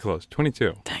 Very close.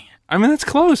 22. Dang it. I mean, that's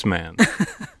close, man.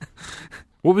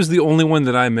 What was the only one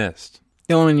that I missed?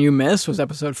 The only one you missed was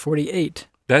episode 48.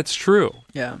 That's true.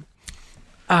 Yeah.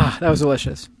 That was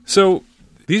delicious. So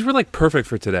these were like perfect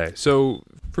for today. So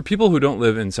for people who don't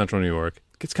live in central New York,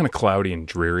 it gets kind of cloudy and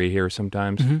dreary here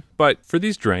sometimes. Mm-hmm. But for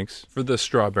these drinks, for the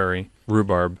strawberry,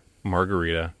 rhubarb,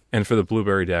 margarita, And for the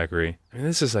blueberry daiquiri, I mean,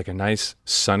 this is like a nice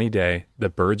sunny day. The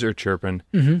birds are chirping.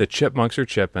 The chipmunks are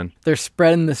chipping. They're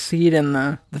spreading the seed in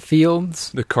the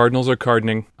fields. The cardinals are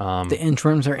cardining. The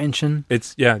inchworms are inching. The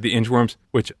inchworms,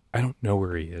 which I don't know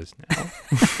where he is now.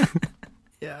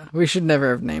 Yeah, we should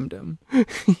never have named him.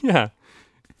 Yeah.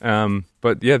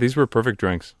 But yeah, these were perfect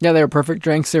drinks. Yeah, they were perfect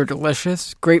drinks. They were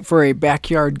delicious. Great for a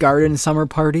backyard garden summer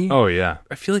party. Oh, yeah.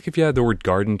 I feel like if you add the word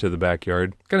garden to the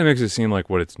backyard, it kind of makes it seem like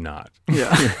what it's not.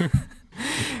 Yeah.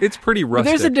 It's pretty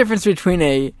rustic. There's a difference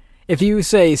between if you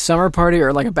say summer party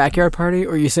or like a backyard party,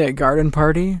 or you say a garden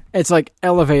party, it's like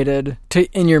elevated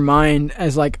in your mind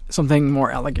as like something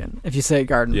more elegant if you say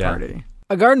garden party.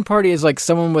 A garden party is like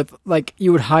someone with, like,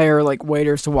 you would hire like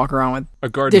waiters to walk around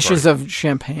with dishes of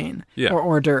champagne or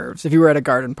hors d'oeuvres if you were at a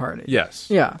garden party. Yes.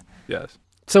 Yeah. Yes.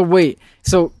 So wait,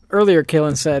 earlier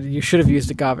Kaylin said you should have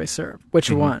used agave syrup. Which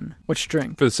one? Which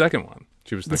drink? For the second one.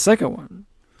 She was the second one.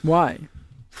 Why?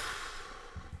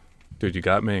 Dude, you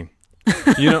got me.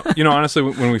 You know, honestly,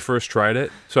 when we first tried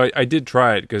it, so I did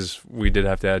try it because we did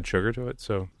have to add sugar to it.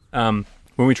 So when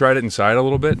we tried it inside a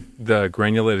little bit, the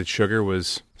granulated sugar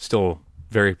was still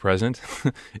very present.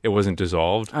 It wasn't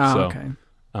dissolved. Oh, so, okay.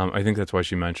 I think that's why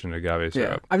she mentioned agave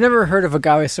syrup. I've never heard of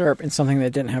agave syrup in something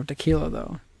that didn't have tequila,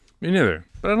 though. Me neither.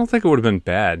 But I don't think it would have been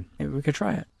bad. Maybe we could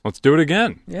try it. Let's do it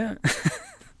again. Yeah.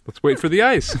 Let's wait for the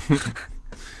ice.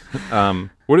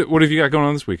 What have you got going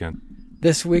on this weekend?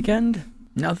 This weekend?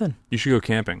 Nothing. You should go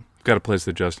camping. Got a place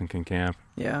that Justin can camp.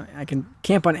 Yeah, I can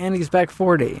camp on Andy's back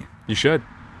 40. You should.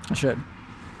 I should.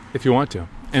 If you want to.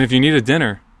 And if you need a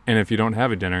dinner, and if you don't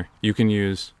have a dinner, you can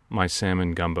use my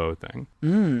salmon gumbo thing.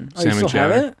 Salmon you still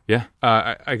chowder. Have it? Yeah.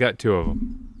 I got 2 of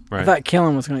them. Right. I thought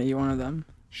Kaylin was going to eat one of them.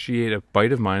 She ate a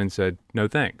bite of mine and said, no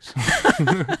thanks.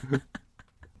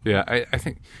 Yeah, I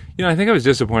think I was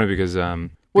disappointed because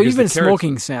well, you've been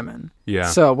smoking salmon. Yeah.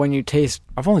 So when you taste...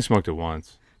 I've only smoked it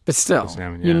once. But still,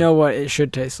 salmon, you know what it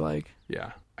should taste like.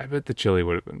 Yeah. I bet the chili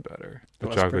would have been better. The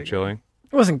chocolate chili.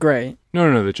 It wasn't great.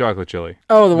 No, the chocolate chili.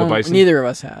 Oh, the one bison? Neither of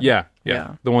us had. Yeah.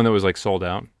 The one that was like sold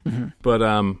out. Mm-hmm. But,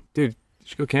 dude, you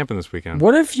should go camping this weekend.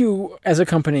 What if you, as a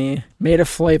company, made a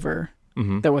flavor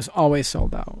that was always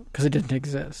sold out because it didn't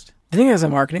exist? Do you think that's a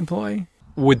marketing ploy?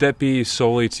 Would that be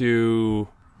solely to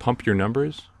pump your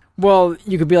numbers? Well,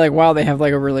 you could be like, wow, they have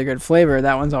like a really good flavor.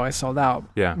 That one's always sold out.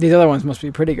 Yeah. These other ones must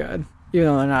be pretty good, even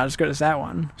though they're not as good as that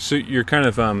one. So you're kind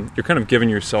of giving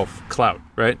yourself clout,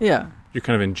 right? Yeah. You're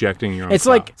kind of injecting your own It's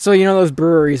clout. like, so you know those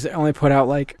breweries that only put out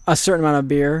like a certain amount of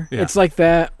beer? Yeah. It's like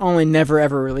that, only never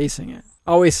ever releasing it.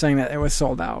 Always saying that it was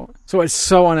sold out. So it's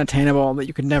so unattainable that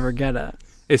you could never get it.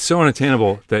 It's so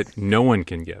unattainable that no one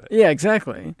can get it. Yeah,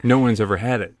 exactly. No one's ever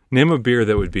had it. Name a beer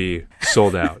that would be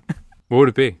sold out. What would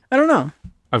it be? I don't know.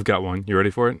 I've got one. You ready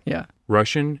for it? Yeah.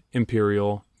 Russian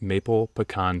Imperial Maple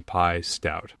Pecan Pie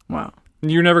Stout. Wow.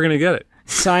 You're never going to get it.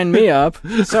 Sign me up.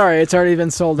 Sorry, it's already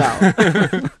been sold out.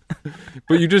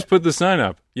 But you just put the sign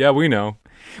up. Yeah, we know.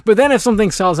 But then if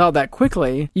something sells out that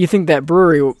quickly, you think that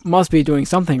brewery must be doing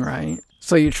something right.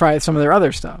 So you try some of their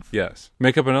other stuff. Yes.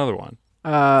 Make up another one.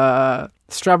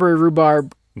 Strawberry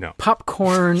rhubarb No.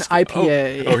 popcorn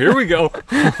IPA. Oh, here we go.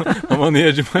 I'm on the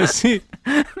edge of my seat.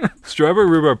 Strawberry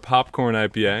rhubarb popcorn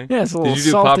IPA. Yeah, it's a little Did you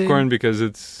do salty. popcorn because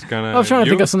it's kind of... I was trying to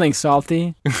think of something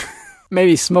salty.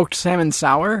 Maybe smoked salmon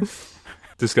sour?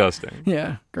 Disgusting.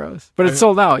 Yeah, gross. But it's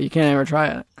sold out. You can't ever try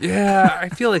it. Yeah, I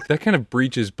feel like that kind of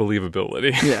breaches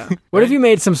believability. Yeah. What if you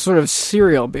made some sort of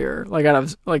cereal beer? Like out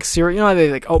of like cereal, you know how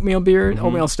they like oatmeal beer,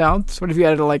 oatmeal stouts? What if you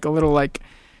added like a little like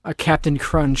a Captain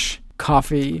Crunch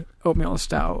coffee oatmeal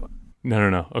stout?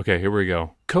 No. Okay, here we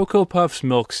go. Cocoa Puffs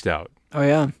Milk Stout. Oh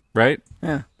yeah. Right?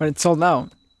 Yeah, but it's sold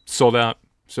out. Sold out.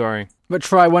 Sorry. But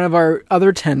try one of our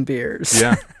other 10 beers.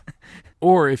 Yeah.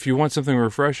 Or if you want something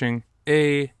refreshing,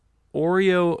 a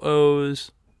Oreo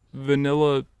O's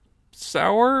vanilla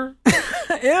sour?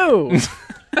 Ew.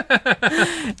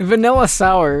 Vanilla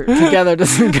sour together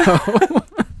doesn't go.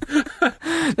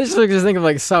 Just think of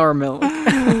like sour milk.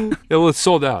 Yeah, well, it's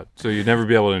sold out, so you'd never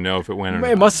be able to know if it went or not.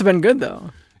 It must have been good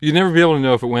though. You'd never be able to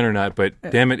know if it went or not, but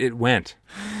damn it went.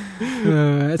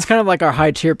 It's kind of like our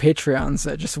high tier Patreons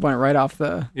that just went right off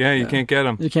the... Yeah, you can't get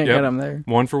them. You can't get them there.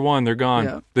 1 for 1, they're gone.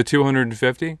 Yep. The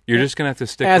 250, you're just going to have to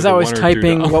stick As with I the was $1 or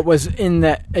typing $2. what was in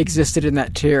that, existed in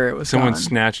that tier, it was Someone gone.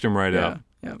 snatched them right up.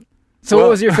 Yeah. So what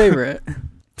was your favorite?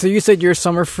 So you said your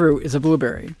summer fruit is a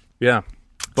blueberry. Yeah.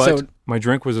 But So- my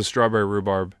drink was a strawberry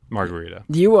rhubarb margarita.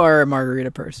 You are a margarita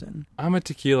person. I'm a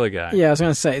tequila guy. Yeah, I was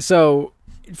going to say. So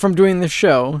from doing this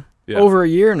show over a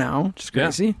year now, which is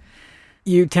crazy,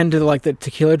 you tend to like the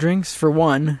tequila drinks, for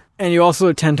one, and you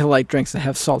also tend to like drinks that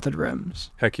have salted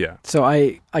rims. Heck yeah. So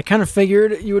I kind of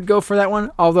figured you would go for that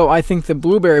one, although I think the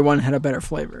blueberry one had a better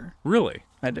flavor. Really?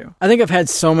 I do. I think I've had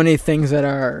so many things that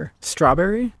are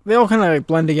strawberry. They all kind of like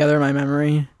blend together in my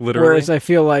memory. Literally? Whereas I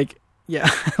feel like, yeah,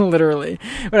 literally.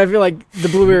 But I feel like the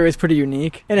blueberry is pretty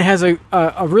unique. And it has a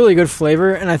really good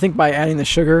flavor. And I think by adding the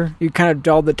sugar, you kind of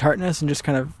dulled the tartness and just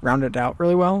kind of rounded it out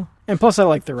really well. And plus, I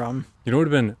like the rum. You know what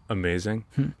would have been amazing?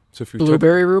 So if you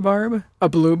Blueberry rhubarb? A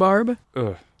blue barb?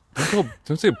 Ugh.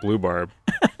 Don't say blue barb.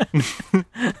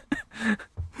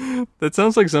 That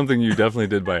sounds like something you definitely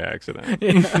did by accident.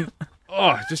 Yeah. Oh,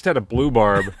 I just had a blue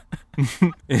barb.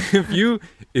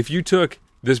 If you took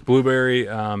this blueberry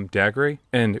daiquiri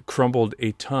and crumbled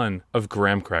a ton of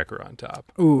graham cracker on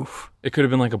top, Oof. it could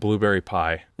have been like a blueberry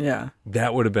pie. Yeah.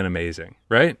 That would have been amazing,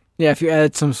 right? Yeah, if you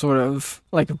added some sort of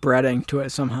like breading to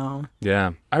it somehow.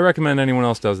 Yeah. I recommend anyone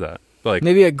else does that. Like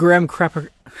Maybe a graham crapper.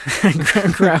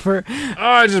 Graham crapper. Oh,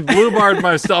 I just blue barbed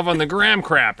myself on the graham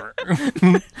crapper.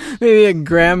 Maybe a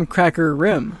graham cracker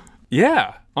rim.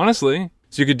 Yeah, honestly.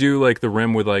 So you could do like the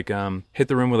rim with like hit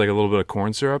the rim with like a little bit of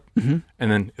corn syrup, and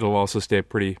then it'll also stay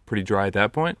pretty dry at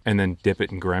that point, and then dip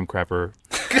it in graham cracker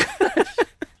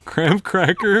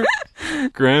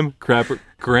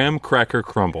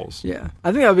crumbles. Yeah,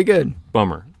 I think that would be good.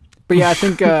 Bummer. But yeah, I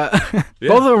think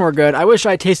both of them were good. I wish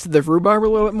I tasted the rhubarb a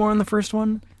little bit more in the first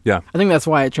one. Yeah. I think that's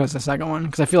why I chose the second one,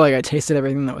 because I feel like I tasted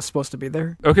everything that was supposed to be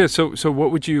there. Okay, so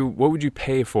what would you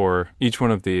pay for each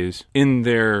one of these in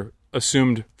their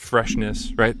assumed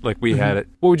freshness, right? Like we had it.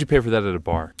 What would you pay for that at a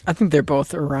bar? I think they're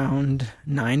both around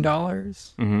 $9.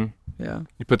 Mm-hmm. Yeah.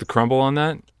 You put the crumble on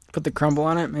that? Put the crumble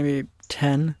on it, maybe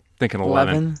 10. Thinking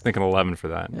 11. Thinking 11 for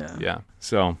that. Yeah.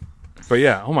 So, but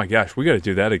yeah, oh my gosh, we got to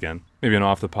do that again. Maybe an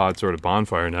off-the-pod sort of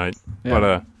bonfire night. Yeah.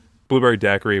 But blueberry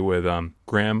daiquiri with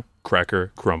graham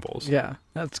cracker crumbles. Yeah,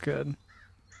 that's good.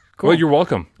 Cool. Well, you're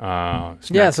welcome.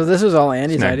 Yeah, so this was all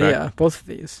Andy's snack idea, back. both of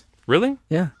these. Really?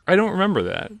 Yeah. I don't remember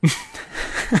that.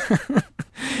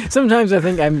 Sometimes I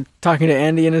think I'm talking to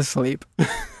Andy in his sleep.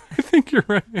 I think you're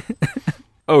right.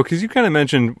 Oh, because you kind of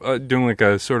mentioned doing like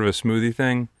a sort of a smoothie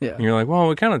thing. Yeah. And you're like, well,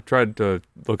 we kind of tried to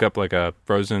look up like a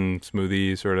frozen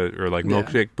smoothie sort of, or like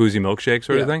milkshake, boozy milkshake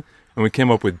sort of thing. And we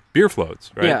came up with beer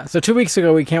floats, right? Yeah, so 2 weeks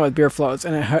ago we came up with beer floats,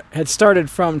 and it had started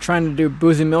from trying to do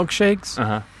boozy milkshakes.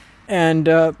 Uh-huh. And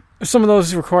some of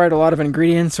those required a lot of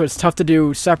ingredients, so it's tough to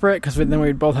do separate, because then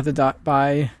we'd both have to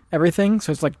buy everything,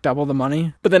 so it's like double the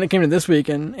money. But then it came to this week,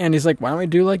 and Andy's like, why don't we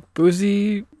do like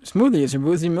boozy smoothies or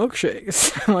boozy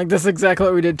milkshakes? I'm like, that's exactly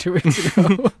what we did 2 weeks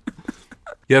ago.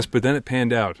 Yes, but then it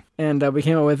panned out. And we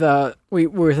came up with, we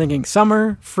were thinking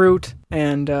summer, fruit,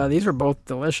 and these were both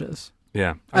delicious.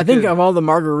 Yeah. I think of all the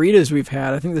margaritas we've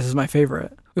had, I think this is my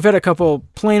favorite. We've had a couple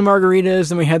plain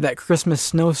margaritas, and we had that Christmas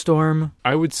snowstorm.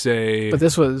 I would say... But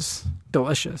this was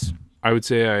delicious. I would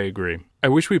say I agree. I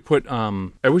wish we put...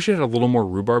 I wish it had a little more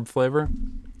rhubarb flavor.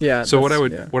 Yeah. So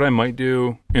what I might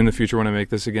do in the future when I make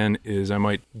this again is I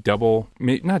might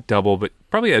not double, but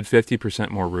probably add 50%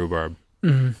 more rhubarb.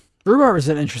 Mm-hmm. Rhubarb is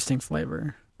an interesting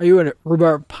flavor. Are you a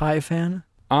rhubarb pie fan?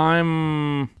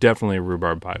 I'm definitely a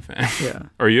rhubarb pie fan. Yeah.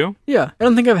 Are you? Yeah. I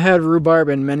don't think I've had rhubarb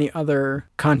in many other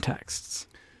contexts.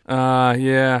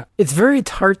 Yeah. It's very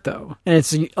tart, though. And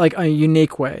it's like a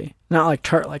unique way. Not like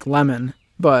tart like lemon,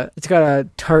 but it's got a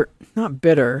tart, not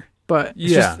bitter, but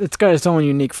it's got its own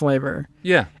unique flavor.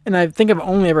 Yeah. And I think I've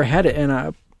only ever had it in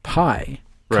a pie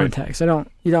context. I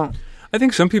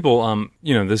think some people,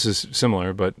 this is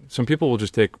similar, but some people will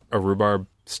just take a rhubarb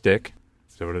stick.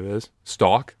 Is that what it is?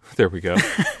 Stalk. There we go.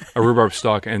 A rhubarb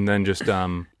stalk, and then just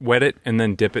wet it and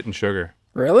then dip it in sugar.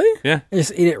 Really? Yeah. You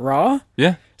just eat it raw?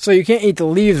 Yeah. So you can't eat the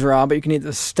leaves raw, but you can eat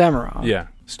the stem raw. Yeah.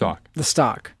 Stalk. The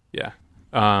stalk. Yeah.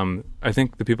 I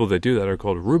think the people that do that are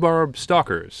called rhubarb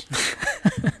stalkers.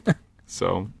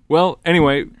 So, well,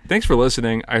 anyway, thanks for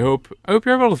listening. I hope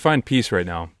you're able to find peace right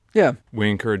now. Yeah. We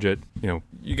encourage it.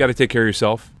 You got to take care of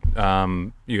yourself.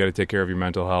 You got to take care of your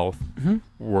mental health. Mm-hmm.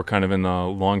 We're kind of in the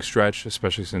long stretch,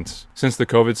 especially since the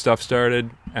COVID stuff started,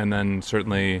 and then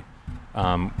certainly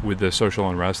with the social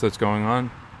unrest that's going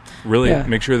on. Really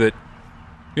make sure that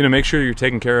make sure you're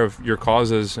taking care of your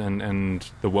causes and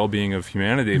the well-being of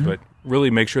humanity, but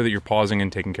really make sure that you're pausing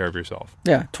and taking care of yourself.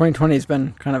 Yeah, 2020 has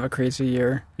been kind of a crazy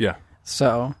year. Yeah.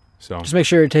 So just make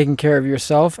sure you're taking care of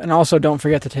yourself, and also don't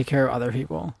forget to take care of other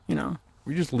people, Were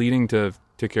you just leading to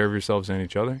take care of yourselves and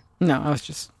each other? No, I was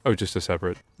just... Oh, just a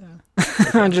separate... Yeah.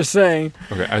 Okay. I'm just saying.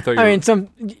 Okay, I thought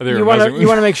you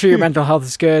want to make sure your mental health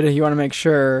is good. You want to make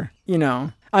sure,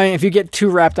 if you get too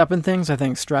wrapped up in things, I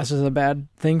think stress is a bad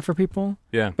thing for people.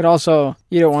 Yeah. But also,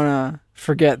 you don't want to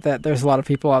forget that there's a lot of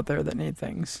people out there that need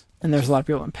things. And there's a lot of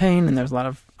people in pain, and there's a lot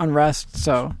of unrest,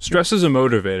 so... Stress is a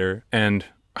motivator, and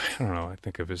I don't know, I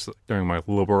think of it during my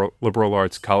liberal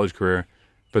arts college career,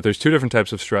 but there's 2 different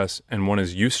types of stress, and one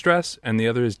is eustress, and the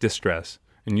other is distress.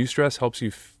 And eustress helps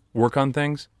you work on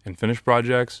things and finish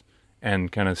projects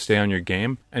and kind of stay on your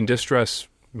game, and distress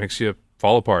makes you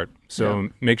fall apart. So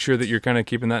make sure that you're kind of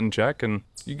keeping that in check, and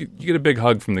you get a big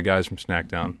hug from the guys from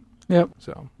Snackdown. Yep.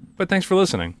 So, but thanks for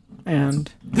listening.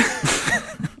 And...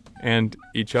 And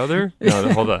each other?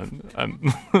 No, hold on.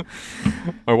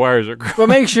 My wires are... But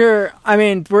make sure,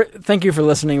 thank you for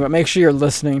listening, but make sure you're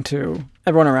listening to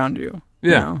everyone around you.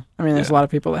 Yeah. You know? There's a lot of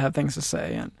people that have things to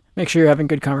say, and make sure you're having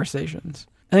good conversations.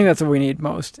 I think that's what we need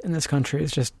most in this country,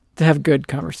 is just to have good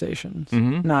conversations.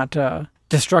 Mm-hmm. Not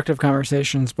destructive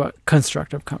conversations, but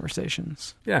constructive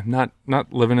conversations. Yeah, not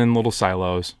living in little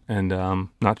silos and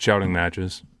not shouting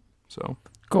matches. So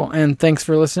cool. And thanks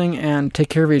for listening, and take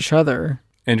care of each other.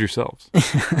 And yourselves.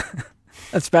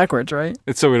 That's backwards, right?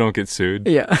 It's so we don't get sued.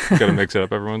 Yeah. Got to mix it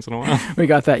up every once in a while. We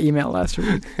got that email last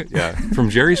week. Yeah.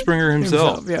 From Jerry Springer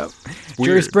himself. Yeah.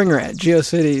 Jerry Springer at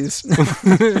GeoCities.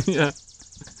 Yeah.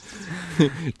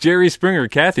 Jerry Springer,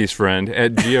 Kathy's friend,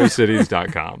 at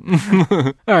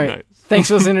geocities.com. All right. Nice. Thanks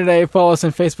for listening today. Follow us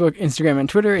on Facebook, Instagram, and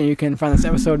Twitter, and you can find this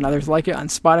episode and others like it on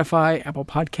Spotify, Apple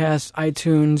Podcasts,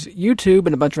 iTunes, YouTube,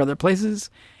 and a bunch of other places.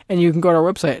 And you can go to our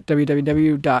website at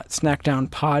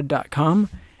www.snackdownpod.com,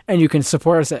 and you can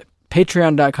support us at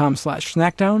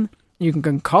patreon.com/snackdown. You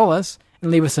can call us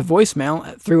and leave us a voicemail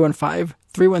at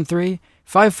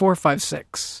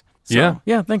 315-313-5456. Yeah,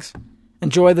 thanks.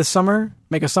 Enjoy the summer.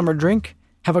 Make a summer drink.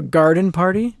 Have a garden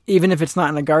party. Even if it's not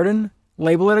in a garden,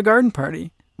 label it a garden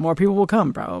party. More people will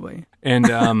come, probably. And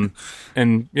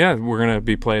yeah, we're going to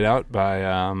be played out by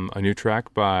a new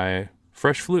track by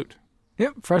Fresh Flute.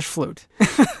 Yep, Fresh Flute.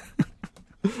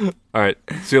 All right.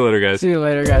 See you later, guys. See you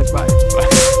later, guys. Bye. Bye.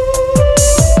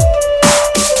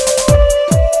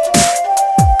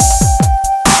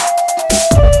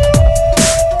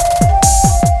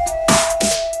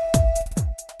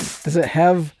 Does it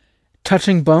have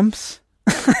touching bumps?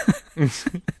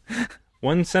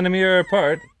 1 centimeter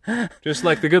apart, just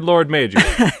like the good Lord made you.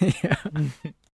 Yeah.